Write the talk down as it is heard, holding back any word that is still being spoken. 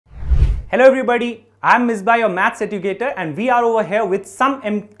Hello everybody, I am Misbah, your maths educator, and we are over here with some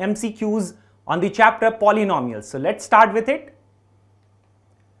MCQs on the chapter polynomials. So let's start with it.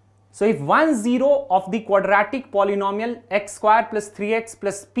 So if 1 0 of the quadratic polynomial x square plus 3x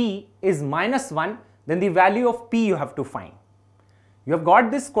plus p is minus 1, then the value of p you have to find. You have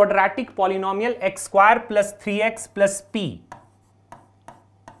got this quadratic polynomial x square plus 3x plus p.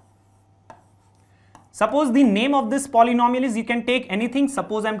 Suppose the name of this polynomial is, you can take anything.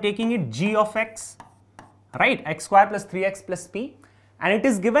 Suppose I am taking it g of x, right, x square plus 3x plus p, and it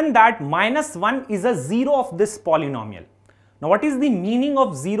is given that minus 1 is a 0 of this polynomial. Now what is the meaning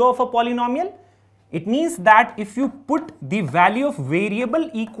of 0 of a polynomial? It means that if you put the value of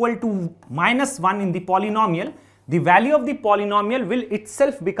variable equal to minus 1 in the polynomial, the value of the polynomial will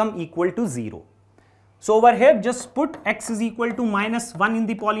itself become equal to 0. So over here just put x is equal to minus 1 in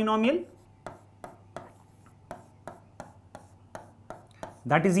the polynomial.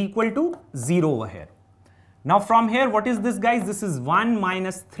 That is equal to 0 over here. Now from here, what is this, guys? This is 1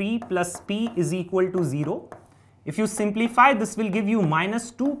 minus 3 plus p is equal to 0. If you simplify, this will give you minus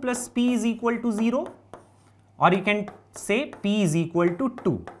 2 plus p is equal to 0, or you can say p is equal to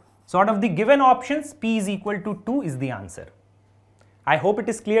 2. So out of the given options, p is equal to 2 is the answer. I hope it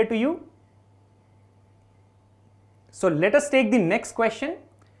is clear to you. So let us take the next question.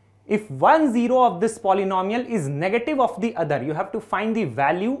 If 1 0 of this polynomial is negative of the other, you have to find the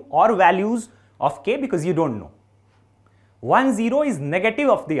value or values of k because you don't know. 1 0 is negative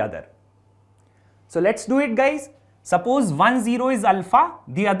of the other. So let's do it, guys. Suppose 1 0 is alpha,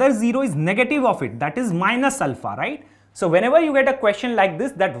 the other 0 is negative of it, that is minus alpha, right? So whenever you get a question like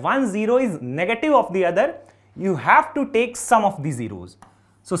this, that 1 0 is negative of the other, you have to take sum of the zeros.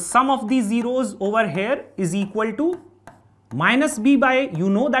 So sum of the zeros over here is equal to minus b by a. You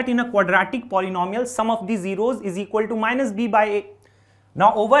know that in a quadratic polynomial, sum of the zeros is equal to minus b by a.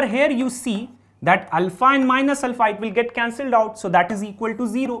 Now over here you see that alpha and minus alpha, it will get cancelled out, so that is equal to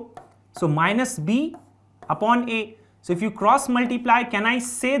 0. So minus b upon a. So if you cross multiply, can I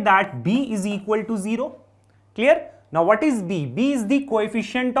say that b is equal to 0? Clear? Now what is b? B is the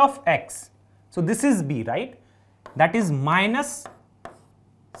coefficient of x. So this is b, right? That is minus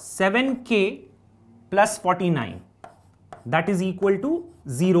 7k plus 49. That is equal to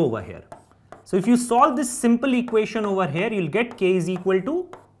 0 over here. So if you solve this simple equation over here, you will get k is equal to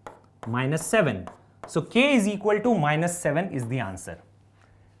minus 7. So k is equal to minus 7 is the answer.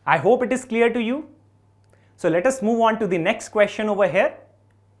 I hope it is clear to you. So let us move on to the next question over here.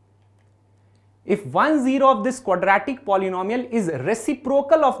 If 1 0 of this quadratic polynomial is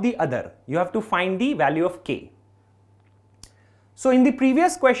reciprocal of the other, you have to find the value of k. So in the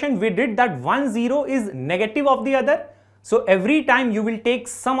previous question, we did that 1 0 is negative of the other. So every time you will take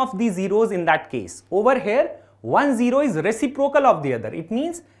sum of the zeros in that case. Over here, 1 0 is reciprocal of the other. It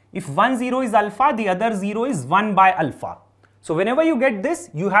means if 1 0 is alpha, the other 0 is 1 by alpha. So whenever you get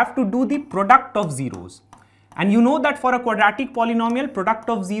this, you have to do the product of zeros. And you know that for a quadratic polynomial, product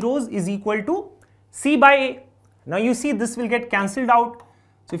of zeros is equal to c by a. Now you see this will get cancelled out.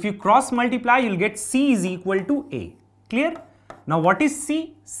 So if you cross multiply, you will get c is equal to a. Clear? Now what is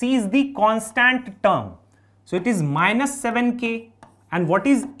c? C is the constant term. So it is minus 7k. And what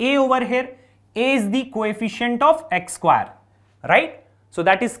is a over here? A is the coefficient of x square, right? So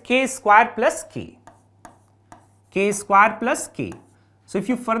that is k square plus k. K square plus k. So if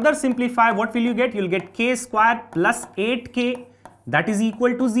you further simplify, what will you get? You will get k square plus 8k, that is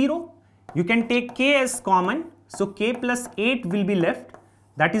equal to 0. You can take k as common. So k plus 8 will be left,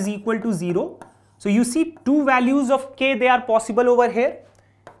 that is equal to 0. So you see two values of k, they are possible over here.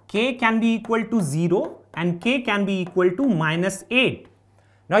 K can be equal to 0 and k can be equal to minus 8.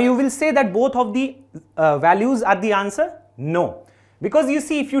 Now you will say that both of the values are the answer. No. Because you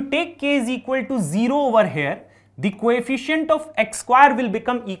see, if you take k is equal to 0 over here, the coefficient of x square will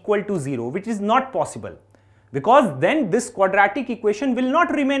become equal to 0, which is not possible. Because then this quadratic equation will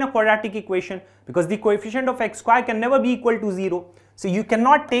not remain a quadratic equation, because the coefficient of x square can never be equal to 0. So you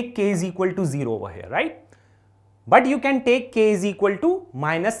cannot take k is equal to 0 over here, right? But you can take k is equal to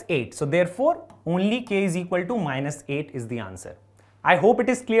minus 8. So therefore, only k is equal to minus 8 is the answer. I hope it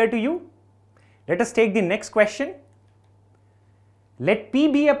is clear to you. Let us take the next question. Let p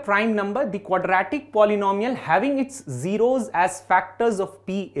be a prime number. The quadratic polynomial having its zeros as factors of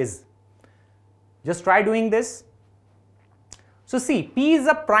p is. Just try doing this. So see, p is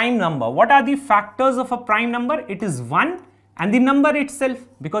a prime number. What are the factors of a prime number? It is 1 and the number itself,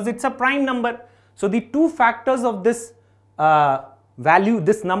 because it's a prime number. So the two factors of this value,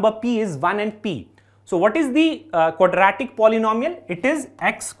 this number p, is 1 and p. So what is the quadratic polynomial? It is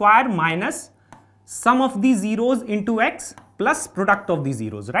x square minus sum of the zeros into x plus product of the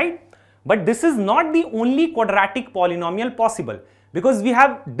zeros, right? But this is not the only quadratic polynomial possible, because we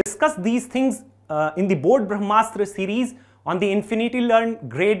have discussed these things in the Board Brahmastra series on the Infinity Learn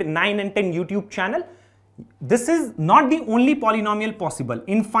grade 9 and 10 YouTube channel. This is not the only polynomial possible.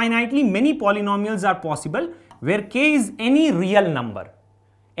 Infinitely many polynomials are possible where k is any real number,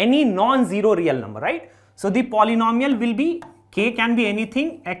 any non-zero real number, right? So the polynomial will be, k can be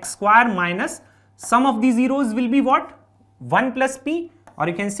anything, x square minus sum of the zeros will be what? 1 plus p, or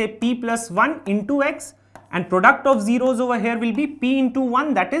you can say p plus 1 into x, and product of zeros over here will be p into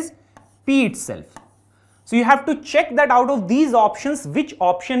 1, that is p itself. So you have to check that out of these options which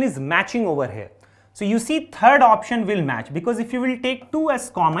option is matching over here. So you see third option will match, because if you will take 2 as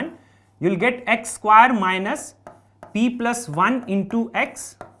common, you will get x square minus p plus 1 into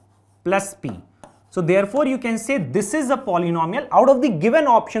x plus p. So therefore you can say this is a polynomial out of the given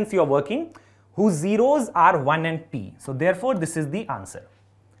options you are working whose zeros are 1 and p. So therefore this is the answer.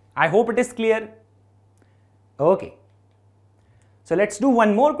 I hope it is clear. Okay. So let's do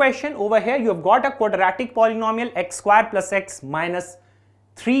one more question. Over here you have got a quadratic polynomial x square plus x minus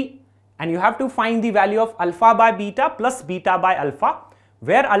 3, and you have to find the value of alpha by beta plus beta by alpha,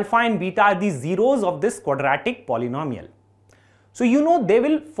 where alpha and beta are the zeros of this quadratic polynomial. So you know they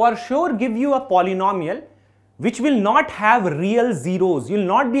will for sure give you a polynomial which will not have real zeros. You will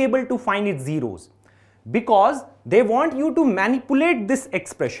not be able to find its zeros because they want you to manipulate this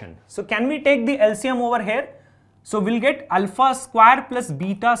expression. So can we take the LCM over here? So we'll get alpha square plus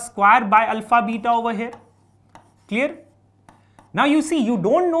beta square by alpha beta over here. Clear? Now you see, you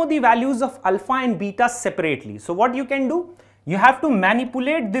don't know the values of alpha and beta separately. So what you can do? You have to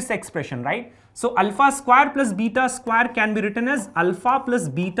manipulate this expression, right? So alpha square plus beta square can be written as alpha plus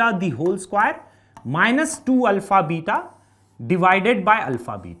beta the whole square minus 2 alpha beta divided by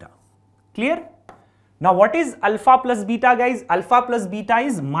alpha beta. Clear? Now what is alpha plus beta, guys? Alpha plus beta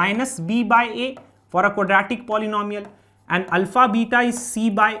is minus b by a for a quadratic polynomial, and alpha beta is c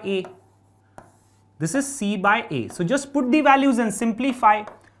by a. This is c by a. So just put the values and simplify.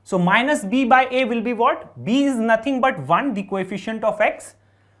 So minus b by a will be what? B is nothing but 1, the coefficient of x.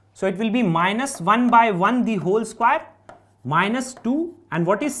 So it will be minus 1 by 1 the whole square minus 2, and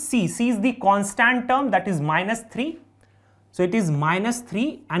what is c? C is the constant term, that is minus 3. So it is minus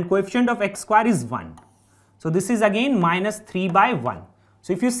 3 and coefficient of x square is 1. So this is again minus 3 by 1.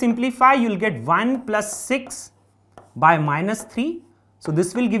 So if you simplify, you will get 1 plus 6 by minus 3. So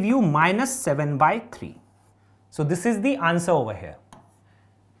this will give you minus 7 by 3. So this is the answer over here.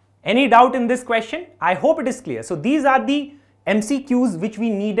 Any doubt in this question? I hope it is clear. So these are the MCQs which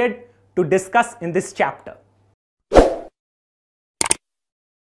we needed to discuss in this chapter.